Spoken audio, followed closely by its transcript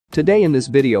Today in this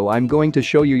video I'm going to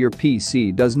show you your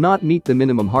PC does not meet the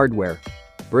minimum hardware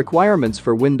requirements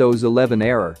for Windows 11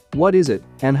 error. What is it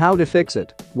and how to fix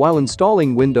it? While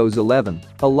installing Windows 11,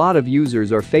 a lot of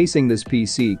users are facing this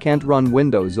PC can't run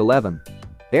Windows 11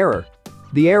 error.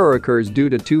 The error occurs due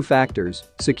to two factors,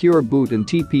 secure boot and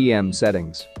TPM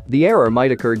settings. The error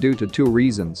might occur due to two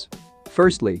reasons.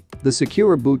 Firstly, the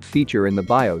secure boot feature in the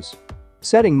BIOS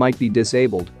setting might be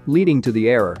disabled, leading to the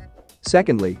error.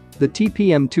 Secondly, the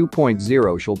TPM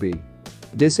 2.0 shall be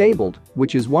disabled,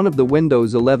 which is one of the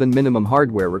Windows 11 minimum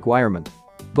hardware requirement.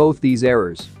 Both these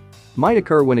errors might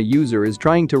occur when a user is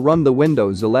trying to run the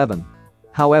Windows 11.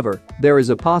 However, there is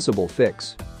a possible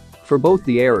fix for both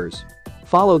the errors.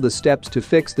 Follow the steps to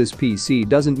fix this PC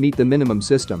doesn't meet the minimum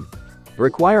system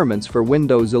requirements for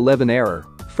Windows 11 error.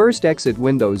 First, exit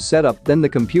Windows setup, then the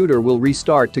computer will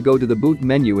restart to go to the boot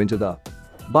menu into the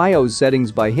BIOS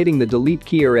settings by hitting the delete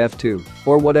key or F2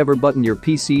 or whatever button your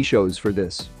PC shows for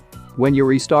this when you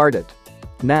restart it.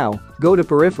 Now, go to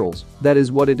peripherals, that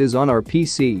is what it is on our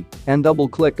PC, and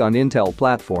double-click on Intel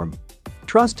platform.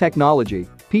 Trust Technology,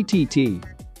 PTT.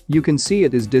 You can see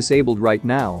it is disabled right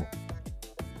now.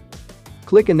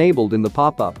 Click Enabled in the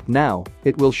pop-up. Now,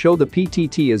 it will show the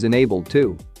PTT is enabled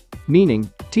too. Meaning,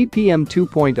 TPM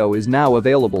 2.0 is now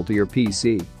available to your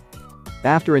PC.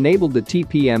 After enabled the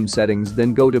TPM settings,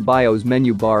 then go to BIOS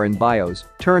menu bar in BIOS,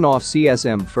 turn off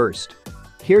CSM first.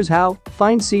 Here's how: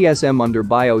 find CSM under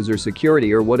BIOS or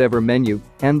security or whatever menu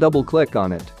and double-click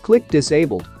on it. Click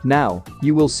Disabled. Now,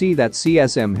 you will see that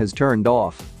CSM has turned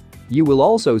off. You will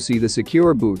also see the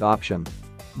secure boot option.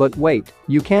 But wait,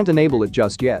 you can't enable it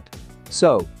just yet.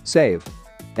 So, save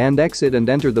and exit and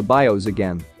enter the BIOS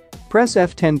again. Press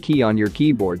F10 key on your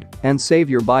keyboard and save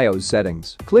your BIOS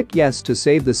settings. Click Yes to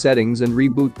save the settings and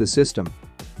reboot the system.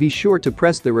 Be sure to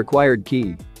press the required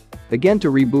key again to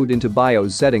reboot into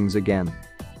BIOS settings again.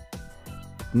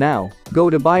 Now, go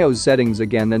to BIOS settings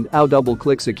again and now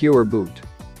double-click Secure Boot.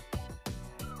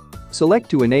 Select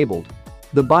to Enabled.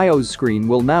 The BIOS screen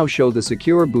will now show the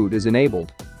Secure Boot is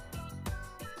enabled.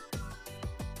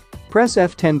 Press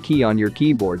F10 key on your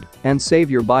keyboard and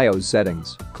save your BIOS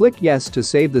settings. Click Yes to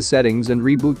save the settings and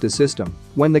reboot the system.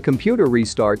 When the computer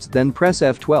restarts, then press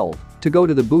F12 to go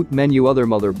to the boot menu. Other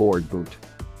motherboard boot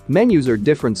menus are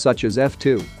different, such as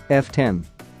F2, F10.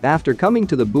 After coming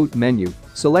to the boot menu,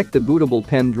 select the bootable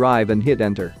pen drive and hit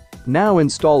enter. Now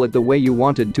install it the way you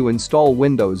wanted to install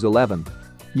Windows 11.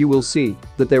 You will see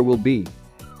that there will be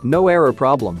no error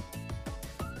problem.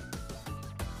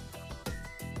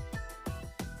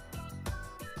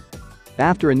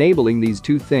 After enabling these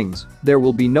two things, there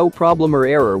will be no problem or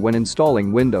error when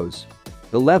installing Windows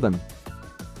 11.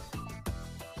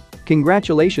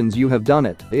 Congratulations, you have done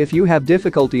it. If you have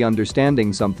difficulty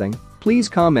understanding something, please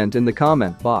comment in the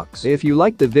comment box. If you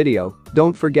liked the video,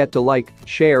 don't forget to like,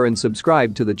 share and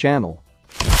subscribe to the channel.